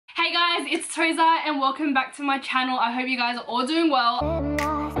guys, it's Teresa and welcome back to my channel. I hope you guys are all doing well.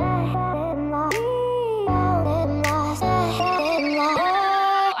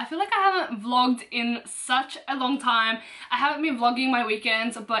 I feel like I haven't vlogged in such a long time. I haven't been vlogging my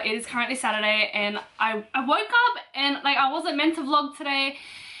weekends, but it is currently Saturday and I woke up and like I wasn't meant to vlog today.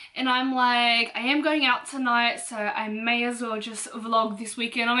 And I'm like, I am going out tonight, so I may as well just vlog this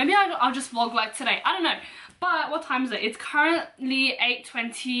weekend. Or maybe I'll just vlog like today. I don't know. But what time is it? It's currently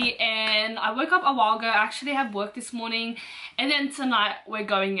 8:20 and I woke up a while ago. I actually have work this morning. And then tonight we're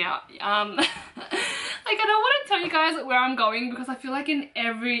going out. Like I don't want to tell you guys where I'm going because I feel like in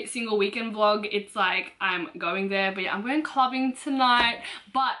every single weekend vlog it's like I'm going there. But yeah, I'm going clubbing tonight.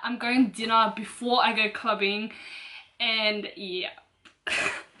 But I'm going dinner before I go clubbing. And yeah.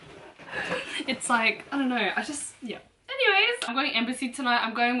 It's like, I don't know, yeah. Anyways, I'm going embassy tonight.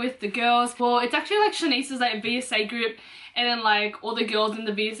 I'm going with the girls. Well, it's actually like Shanice's like VSA group, and then like all the girls in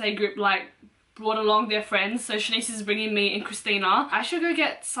the VSA group like brought along their friends. So Shanice is bringing me and Christina. I should go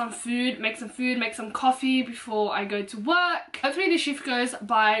get some food, make some coffee before I go to work. Hopefully the shift goes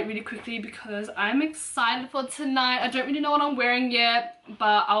by really quickly because I'm excited for tonight. I don't really know what I'm wearing yet,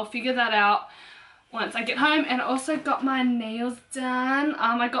 but I'll figure that out once I get home. And I also got my nails done.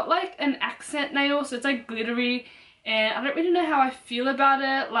 I got like an accent nail, so it's like glittery, and I don't really know how I feel about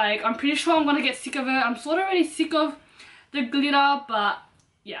it. Like I'm pretty sure I'm gonna get sick of it. I'm sort of already sick of the glitter, but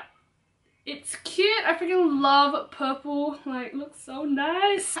yeah, it's cute. I freaking love purple, like looks so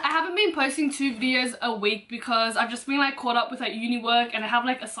nice. I haven't been posting 2 videos a week because I've just been like caught up with like uni work and I have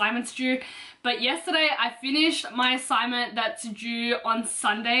like assignments due. But yesterday I finished my assignment that's due on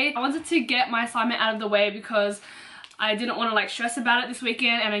Sunday. I wanted to get my assignment out of the way because I didn't want to like stress about it this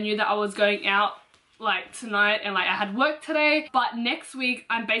weekend, and I knew that I was going out like tonight and like I had work today. But next week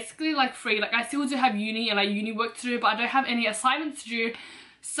I'm basically like free. Like I still do have uni and like uni work to do, but I don't have any assignments due.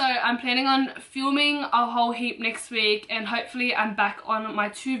 So I'm planning on filming a whole heap next week, and hopefully I'm back on my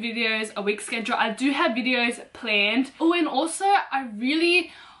 2 videos a week schedule. I do have videos planned. Oh, and also I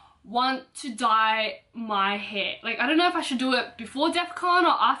really want to dye my hair. Like I don't know if I should do it before DEF CON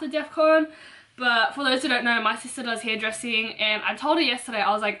or after DEF CON, but for those who don't know, my sister does hairdressing, and I told her yesterday,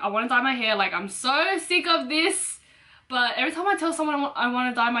 I was like, I want to dye my hair. Like I'm so sick of this. But every time I tell someone I want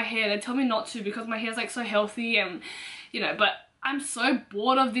to dye my hair, they tell me not to because my hair's like so healthy, and you know, but I'm so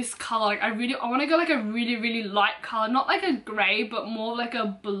bored of this color. Like I want to go like a really light color, not like a gray, but more like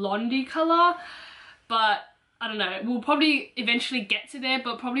a blondie color. But I don't know, we'll probably eventually get to there,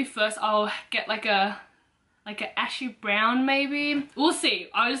 but probably first I'll get like a ashy brown maybe. We'll see.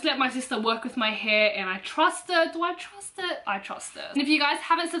 I'll just let my sister work with my hair, and I trust her. Do I trust it? I trust her. And if you guys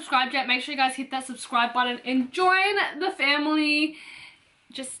haven't subscribed yet, make sure you guys hit that subscribe button and join the family.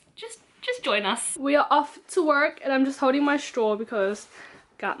 Just join us. We are off to work, and I'm just holding my straw because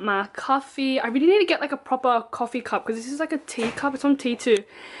I got my coffee. I really need to get like a proper coffee cup because this is like a tea cup. It's on T2.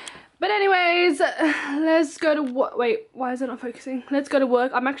 But anyways, let's go to work. Wait, why is it not focusing? Let's go to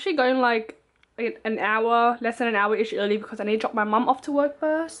work. I'm actually going like an hour, less than an hour-ish early because I need to drop my mum off to work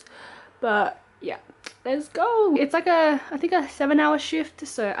first. But yeah, let's go. It's like I think a 7-hour shift,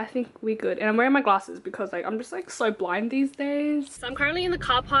 so I think we're good. And I'm wearing my glasses because like I'm just like so blind these days. So I'm currently in the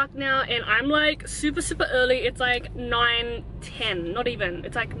car park now, and I'm like super early. It's like 9:10, not even,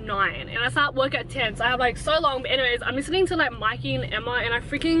 it's like 9, and I start work at 10, so I have like so long. But anyways, I'm listening to like Mikey and Emma, and I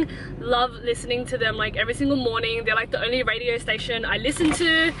freaking love listening to them like every single morning. They're like the only radio station I listen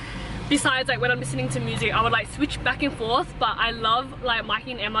to. Besides like when I'm listening to music, I would like switch back and forth, but I love like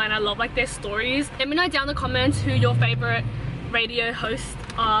Mikey and Emma, and I love like their stories. Let me know down in the comments who your favorite radio hosts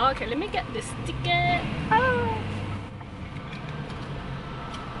are. Okay, let me get this ticket. Ah.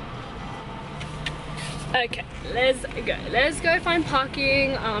 Okay, let's go find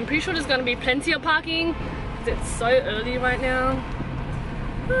parking. I'm pretty sure there's gonna be plenty of parking because it's so early right now.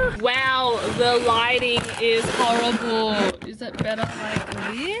 Wow, the lighting is horrible. Is it better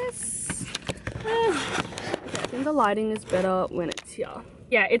like this? I think the lighting is better when it's here.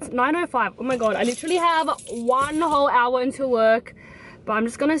 Yeah, it's 9:05. Oh my god, I literally have 1 whole hour until work. But I'm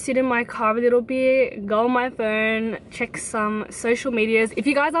just gonna sit in my car a little bit, go on my phone, check some social medias. If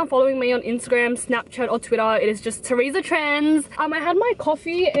you guys aren't following me on Instagram, Snapchat or Twitter, it is just TheresaTrends. I had my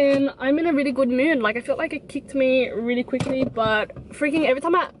coffee and I'm in a really good mood. Like I felt like it kicked me really quickly, but freaking every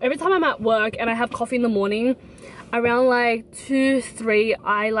time I'm at work and I have coffee in the morning, around like 2-3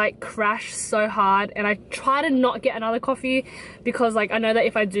 I like crash so hard, and I try to not get another coffee because like I know that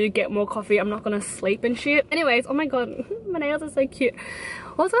if I do get more coffee I'm not gonna sleep and shit. Anyways, oh my god, my nails are so cute.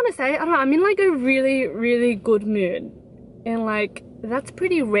 What was I gonna say? I don't know, I'm in like a really good mood. and like that's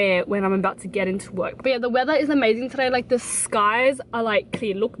pretty rare when I'm about to get into work. But yeah, the weather is amazing today. Like the skies are like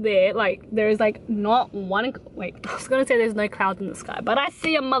clear. Look there, like there is like not one, wait, I was gonna say there's no clouds in the sky, but I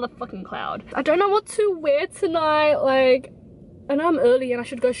see a motherfucking cloud. I don't know what to wear tonight. Like, I know I'm early and I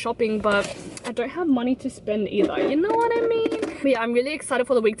should go shopping, but I don't have money to spend either, you know what I mean? But yeah, I'm really excited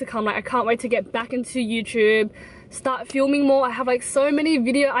for the week to come. Like I can't wait to get back into YouTube, start filming more. I have like so many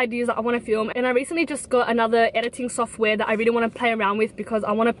video ideas that I want to film, and I recently just got another editing software that I really want to play around with because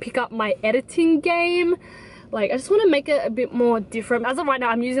I want to pick up my editing game. Like I just want to make it a bit more different. As of right now,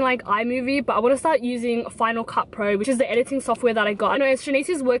 I'm using like iMovie, but I want to start using Final Cut Pro, which is the editing software that I got. I know Shanice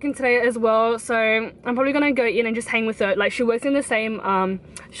is working today as well, so I'm probably gonna go in and just hang with her. Like she works in the same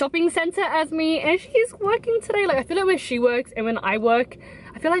shopping center as me, and she's working today. Like I feel like when she works and when I work,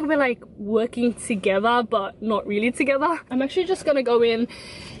 I feel like we're like working together, but not really together. I'm actually just gonna go in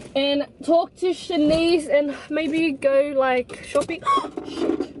and talk to Shanice and maybe go like shopping.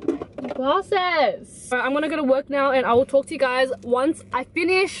 Shit. Glasses. Alright, I'm gonna go to work now and I will talk to you guys once I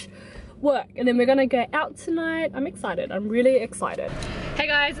finish work, and then we're gonna go out tonight. I'm excited. I'm really excited. Hey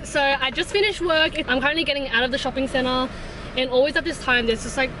guys, so I just finished work. I'm currently getting out of the shopping center, and always at this time there's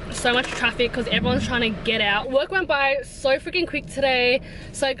just like so much traffic because everyone's trying to get out. Work went by so freaking quick today.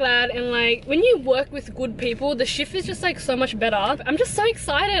 So glad. And like when you work with good people, the shift is just like so much better. I'm just so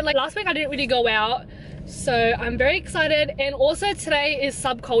excited. Like last week I didn't really go out, so I'm very excited. And also today is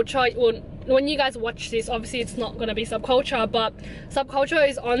Subculture. Well, when you guys watch this, obviously it's not gonna be Subculture, but Subculture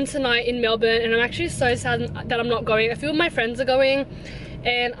is on tonight in Melbourne, and I'm actually so sad that I'm not going. A few of my friends are going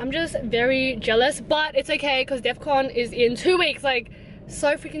and I'm just very jealous, but it's okay because DEF CON is in 2 weeks, like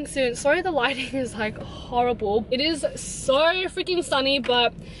so freaking soon. Sorry the lighting is like horrible. It is so freaking sunny,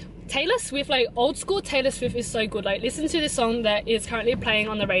 but Taylor Swift, like old school Taylor Swift is so good. Like listen to this song that is currently playing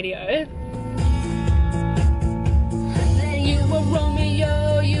on the radio. You were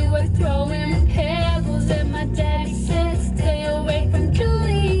Romeo, you were throwing pebbles, and my daddy said stay away from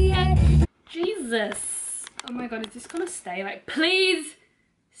Juliet. Jesus. Oh my god, is this gonna stay? Like, please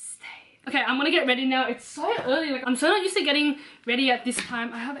stay. Okay, I'm gonna get ready now. It's so early. Like, I'm so not used to getting ready at this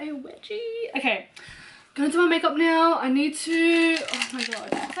time. I have a wedgie. Okay, gonna do my makeup now. I need to, oh my god,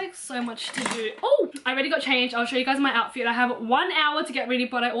 it's like so much to do. Oh, I already got changed. I'll show you guys my outfit. I have 1 hour to get ready,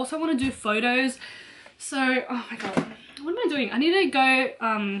 but I also want to do photos. So, oh my god. What am I doing? I need to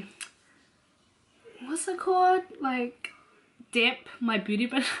go, what's it called? Like, damp my beauty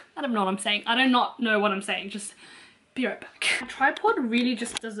blender. I don't know what I'm saying. I do not know what I'm saying. Just be right back. My tripod really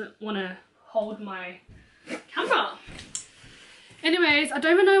just doesn't want to hold my camera. Anyways, I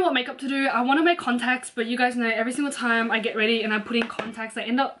don't even know what makeup to do. I want to make contacts, but you guys know every single time I get ready and I put in contacts, I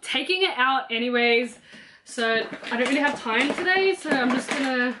end up taking it out anyways. So I don't really have time today, so I'm just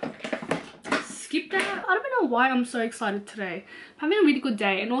gonna skip that. I don't know why I'm so excited today. I'm having a really good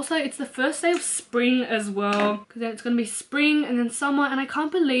day, and also it's the first day of spring as well, because then it's gonna be spring and then summer, and I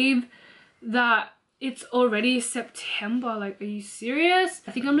can't believe that it's already September. Like, are you serious?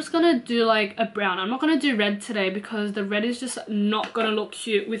 I think I'm just gonna do like a brown. I'm not gonna do red today because the red is just not gonna look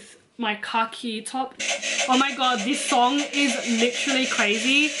cute with my khaki top. Oh my god, this song is literally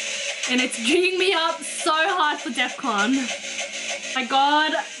crazy and it's geeing me up so hard for DEF CON. My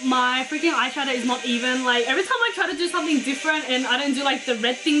god, my freaking eyeshadow is not even. Like, every time I try to do something different and I don't do like the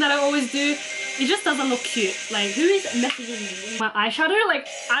red thing that I always do, it just doesn't look cute. Like, who is messaging me? My eyeshadow, like,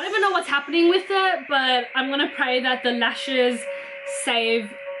 I don't even know what's happening with it, but I'm gonna pray that the lashes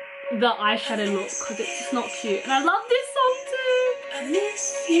save the eyeshadow look, because it's just not cute. And I love this song too. I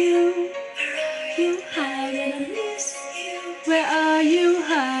miss you. Where are you hiding? I miss you. Where are you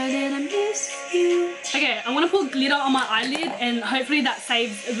hiding? I miss you. Okay, I'm gonna put glitter on my eyelid and hopefully that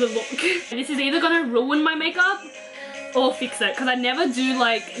saves the look. This is either gonna ruin my makeup or fix it, because I never do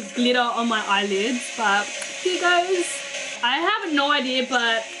like glitter on my eyelids, but here goes. I have no idea,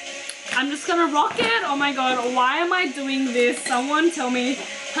 but I'm just gonna rock it. Oh my god, why am I doing this? Someone tell me.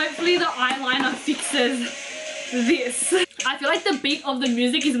 Hopefully the eyeliner fixes this. I feel like the beat of the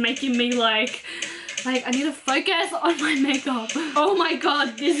music is making me like I need to focus on my makeup. Oh my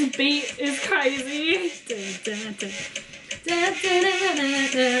god, this beat is crazy.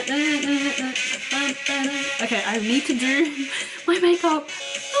 Okay, I need to do my makeup.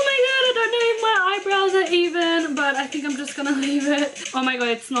 Oh my god, I don't know if my eyebrows are even, but I think I'm just gonna leave it. Oh my god,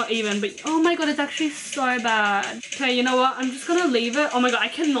 it's not even, but oh my god, it's actually so bad. Okay, you know what? I'm just gonna leave it. Oh my god, I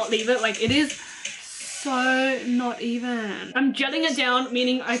cannot leave it. Like, it is so not even. I'm gelling it down,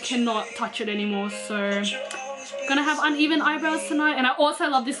 meaning I cannot touch it anymore, so I'm gonna have uneven eyebrows tonight. And I also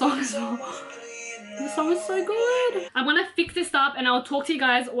love this song as well. This song is so good. I'm gonna fix this up and I'll talk to you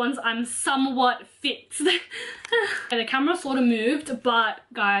guys once I'm somewhat fixed. The camera sort of moved, but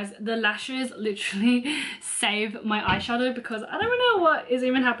guys, the lashes literally save my eyeshadow because I don't know what is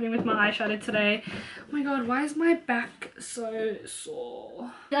even happening with my eyeshadow today. Oh my god, why is my back so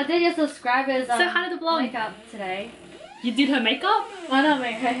sore? I did your subscribers say hi to the vlog. makeup today. You did her makeup? Oh no,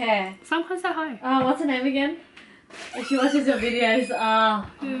 make her hair. Someone say hi. What's her name again? If she watches your videos, I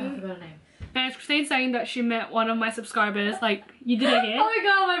forgot her name. And Christine's saying that she met one of my subscribers. Like, you did her hair? Oh my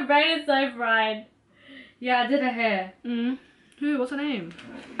god, my brain is so fried. Yeah, I did her hair. Who? What's her name?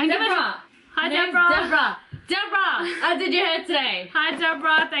 Deborah. Hi, Deborah. Deborah, I did your hair today. Hi,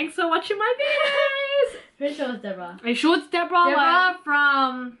 Deborah. Thanks for watching my videos. Pretty sure it's Deborah. Are you sure it's Deborah?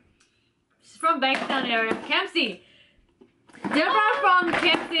 Deborah she's from Bankstown area. Campsie. Deborah from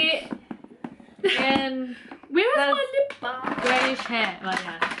Campsie. And where is my lip balm? Grayish hair. Like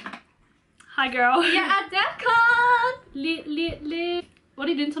that. Hi, girl. Yeah, at DEFCON. Lit. What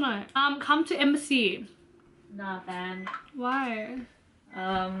are you doing tonight? Come to embassy. Nah, fam. Why?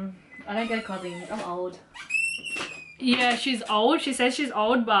 I don't go clubbing. I'm old. Yeah, she's old. She says she's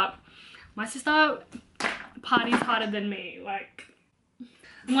old, but my sister parties harder than me. Like,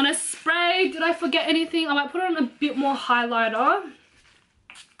 I'm gonna spray. Did I forget anything? I might put on a bit more highlighter.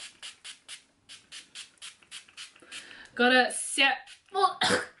 Gotta set.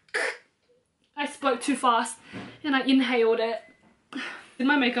 I spoke too fast and I inhaled it. Did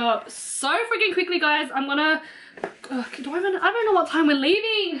my makeup so freaking quickly, guys. I'm gonna. I don't know what time we're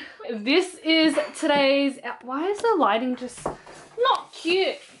leaving. This is today's. Why is the lighting just not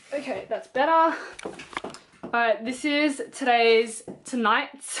cute? Okay, that's better. Alright, this is tonight's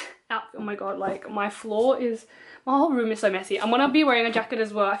outfit. Oh my god, like my whole room is so messy. I'm gonna be wearing a jacket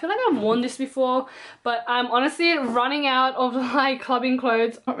as well. I feel like I've worn this before, but I'm honestly running out of like clubbing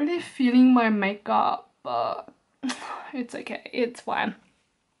clothes. Not really feeling my makeup, but it's okay. It's fine.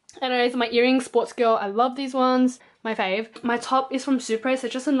 Anyways, my earrings, Sports Girl. I love these ones. My fave. My top is from Supre, so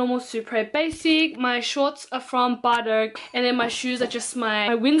just a normal Supre basic. My shorts are from Bardo, and then my shoes are just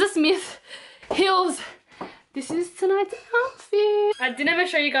my Windsor Smith heels. This is tonight's outfit. I didn't ever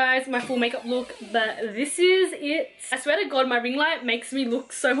show you guys my full makeup look, but this is it. I swear to god, my ring light makes me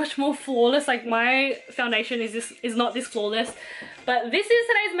look so much more flawless. Like, my foundation is not this flawless. But this is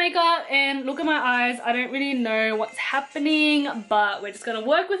today's makeup, and look at my eyes. I don't really know what's happening, but we're just gonna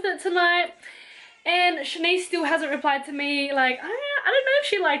work with it tonight. And Shanice still hasn't replied to me. Like, I don't know if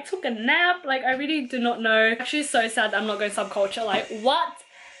she like took a nap. Like, I really do not know. She's so sad that I'm not going subculture. Like, what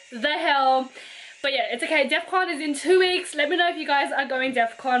the hell? But yeah, it's okay. DEFCON is in 2 weeks. Let me know if you guys are going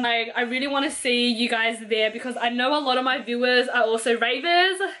DEFCON. Like, I really want to see you guys there because I know a lot of my viewers are also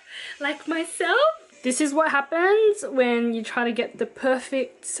ravers, like myself. This is what happens when you try to get the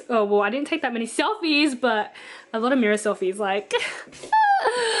perfect... Oh, well, I didn't take that many selfies, but a lot of mirror selfies, like...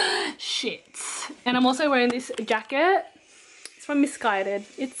 Shit. And I'm also wearing this jacket. It's from Misguided.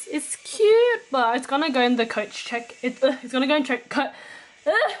 It's cute, but it's gonna go in the coach check. It's gonna go in can't even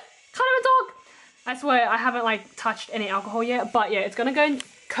talk. I swear I haven't like touched any alcohol yet, but yeah, it's gonna go in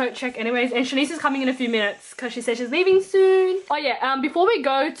coat check anyways. And Shanice is coming in a few minutes because she said she's leaving soon. Oh yeah, before we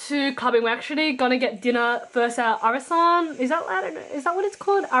go to clubbing, we're actually gonna get dinner first at Arasan. Is that, I don't know, is that what it's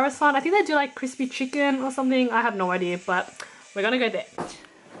called? Arasan? I think they do like crispy chicken or something. I have no idea, but we're gonna go there.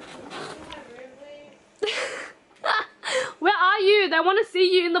 Where are you? They want to see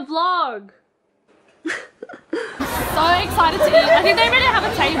you in the vlog. So excited to eat. I think they already have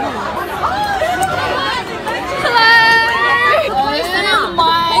a table. Hello! This is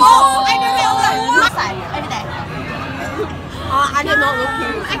my... Oh, I know over there. Oh, I did not look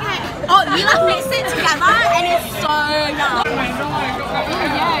cute. Okay. Oh, you like mix it together and it's so yum. Oh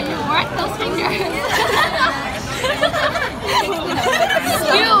yeah, you work those fingers.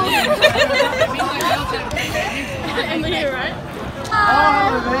 I'm here, right?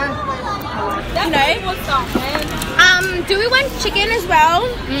 Do we want chicken as well?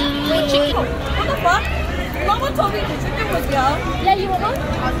 Chicken. What the fuck? No one told me the chicken was yum. Yeah, you want one?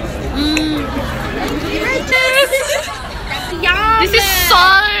 Yum. This is so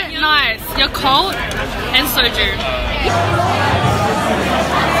nice. Yakult and soju.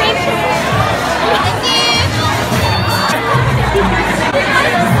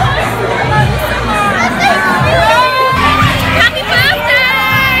 Happy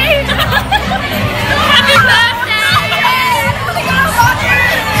birthday! Happy birthday!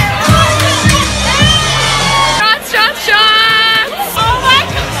 Shots! Oh my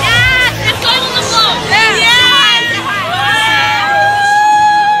god! Yes! It's going on the floor! Yes!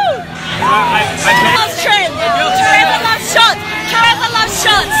 Last trend! Trend last shot!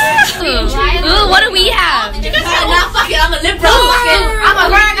 Ooh, what do we have? You guys have nah, fuck it, I'm a liberal. I'm a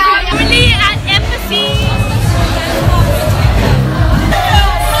burger. Really at Embassy.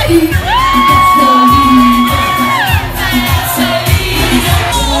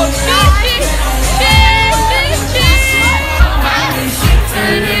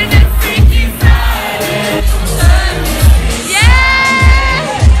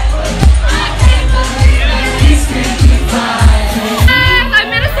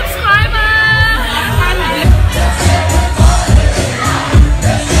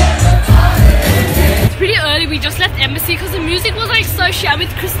 Because the music was like so shit. I'm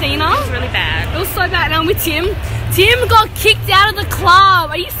with Christina. It was really bad. It was so bad. And I'm with Tim. Tim got kicked out of the club.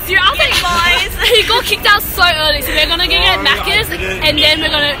 Are you serious? I was like, boys. He got kicked out so early. So we're gonna go get Macca's and then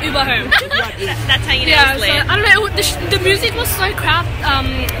we're gonna Uber home. That's how you know it's lit. So, I don't know. The music was so crap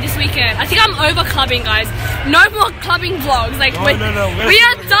this weekend. I think I'm over clubbing, guys. No more clubbing vlogs. Like we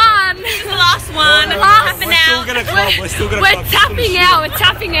are done. This is the last one. We're still gonna club. We're still gonna club. We're tapping out. We're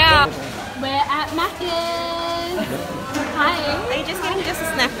tapping out. We're at Macca's. Hi. Are you just getting just a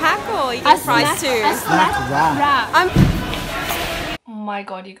snack pack or you get fries too? A snack wrap. Oh my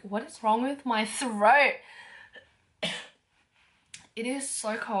god, what is wrong with my throat? It is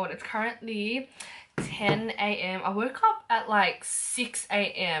so cold. It's currently 10 AM. I woke up at like 6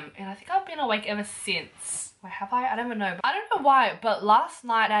 AM and I think I've been awake ever since. Wait, have I? I don't even know. I don't know why, but last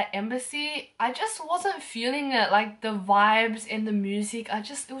night at Embassy, I just wasn't feeling it. Like the vibes and the music,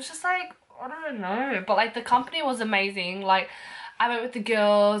 it was just like, I don't know, but like the company was amazing. Like I went with the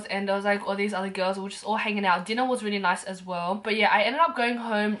girls and there was like all these other girls. We were just all hanging out. Dinner was really nice as well. But yeah, I ended up going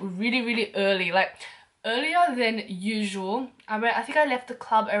home really early, like earlier than usual. I think I left the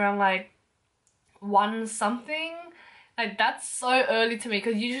club around like 1 something. Like that's so early to me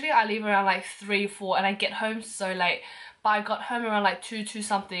because usually I leave around like 3, 4 and I get home so late. But I got home around like 2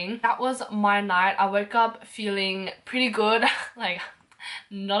 something. That was my night. I woke up feeling pretty good. Like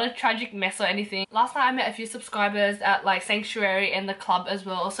not a tragic mess or anything. Last night I met a few subscribers at like Sanctuary and the club as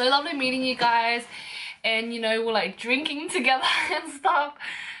well. So lovely meeting you guys, and you know, we're like drinking together and stuff.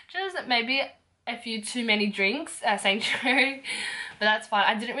 Just maybe a few too many drinks at Sanctuary, but that's fine.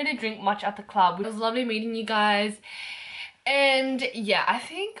 I didn't really drink much at the club. It was lovely meeting you guys, and yeah, I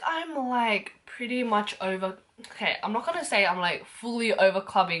think I'm like pretty much over. Okay, I'm not gonna say I'm like fully over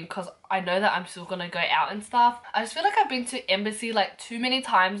clubbing because I know that I'm still gonna go out and stuff. I just feel like I've been to Embassy like too many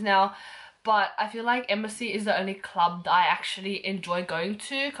times now, but I feel like Embassy is the only club that I actually enjoy going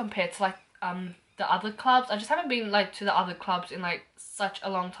to compared to like the other clubs. I just haven't been like to the other clubs in like such a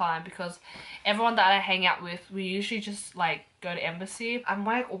long time because everyone that I hang out with, we usually just like go to Embassy. I'm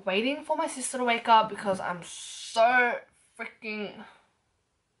like waiting for my sister to wake up because I'm so freaking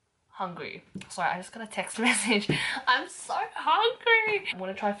hungry. Sorry, I just got a text message. I'm so hungry. I'm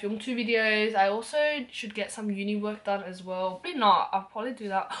gonna try film 2 videos. I also should get some uni work done as well. Probably not. I'll probably do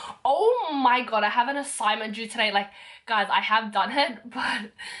that. Oh my god, I have an assignment due today. Like, guys, I have done it,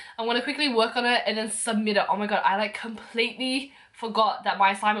 but I'm gonna quickly work on it and then submit it. Oh my god, I like completely forgot that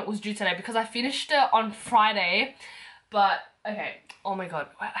my assignment was due today because I finished it on Friday. But okay, oh my god,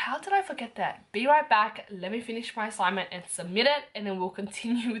 how did I forget that? Be right back. Let me finish my assignment and submit it, and then we'll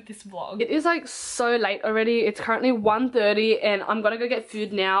continue with this vlog. It is like so late already. It's currently 1:30 and I'm gonna go get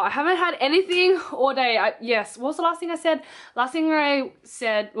food now. I haven't had anything all day. Yes, what was the last thing I said? Last thing I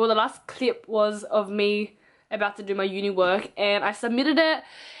said, well, the last clip was of me about to do my uni work and I submitted it,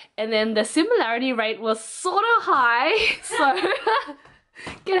 and then the similarity rate was sort of high. So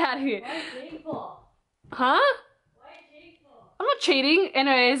get out of here. Huh? I'm not cheating.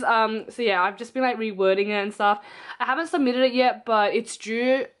 Anyways, so yeah, I've just been like rewording it and stuff. I haven't submitted it yet, but it's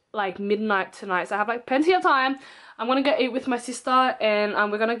due like midnight tonight, so I have like plenty of time. I'm gonna go eat with my sister,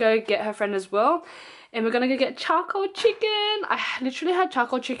 and we're gonna go get her friend as well, and we're gonna go get charcoal chicken. I literally had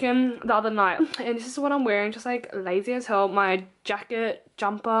charcoal chicken the other night, and this is what I'm wearing, just like lazy as hell. My jacket,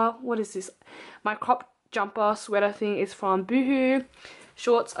 jumper, what is this? My crop jumper sweater thing is from Boohoo.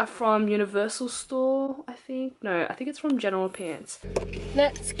 Shorts are from Universal Store, I think. No, I think it's from General Pants.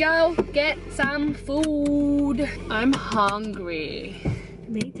 Let's go get some food. I'm hungry.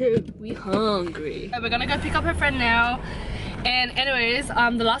 Me too. We hungry. We're gonna go pick up her friend now. And anyways,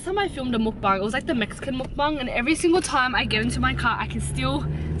 the last time I filmed a mukbang, it was like the Mexican mukbang, and every single time I get into my car, I can still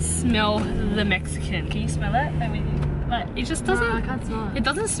smell the Mexican. Can you smell it? I mean, like, it just doesn't. No, I can't smell it. It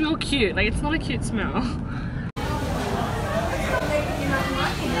doesn't smell cute. Like, it's not a cute smell.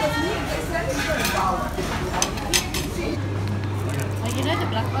 You know the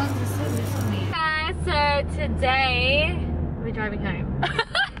black ones are so good for me. So today we're driving home.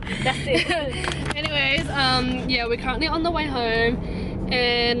 That's it. Anyways, yeah, we're currently on the way home,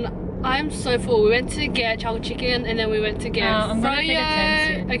 and I'm so full. We went to get chocolate chicken and then we went to get I'm gonna take a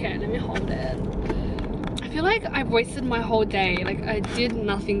 10 soon. Okay, let me hold it. I feel like I wasted my whole day. Like I did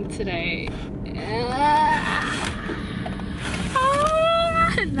nothing today.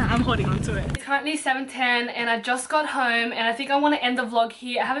 Nah, I'm holding on to it. It's currently 7:10 and I just got home and I think I want to end the vlog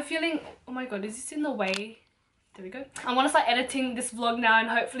here. I have a feeling, oh my god, is this in the way? There we go. I want to start editing this vlog now and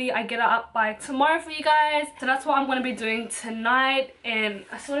hopefully I get it up by tomorrow for you guys. So that's what I'm going to be doing tonight, and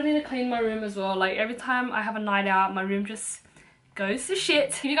I sort of need to clean my room as well. Like every time I have a night out, my room just goes to shit.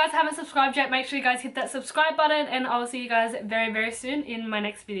 If you guys haven't subscribed yet, make sure you guys hit that subscribe button and I'll see you guys very, very soon in my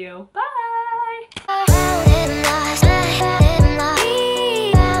next video. Bye!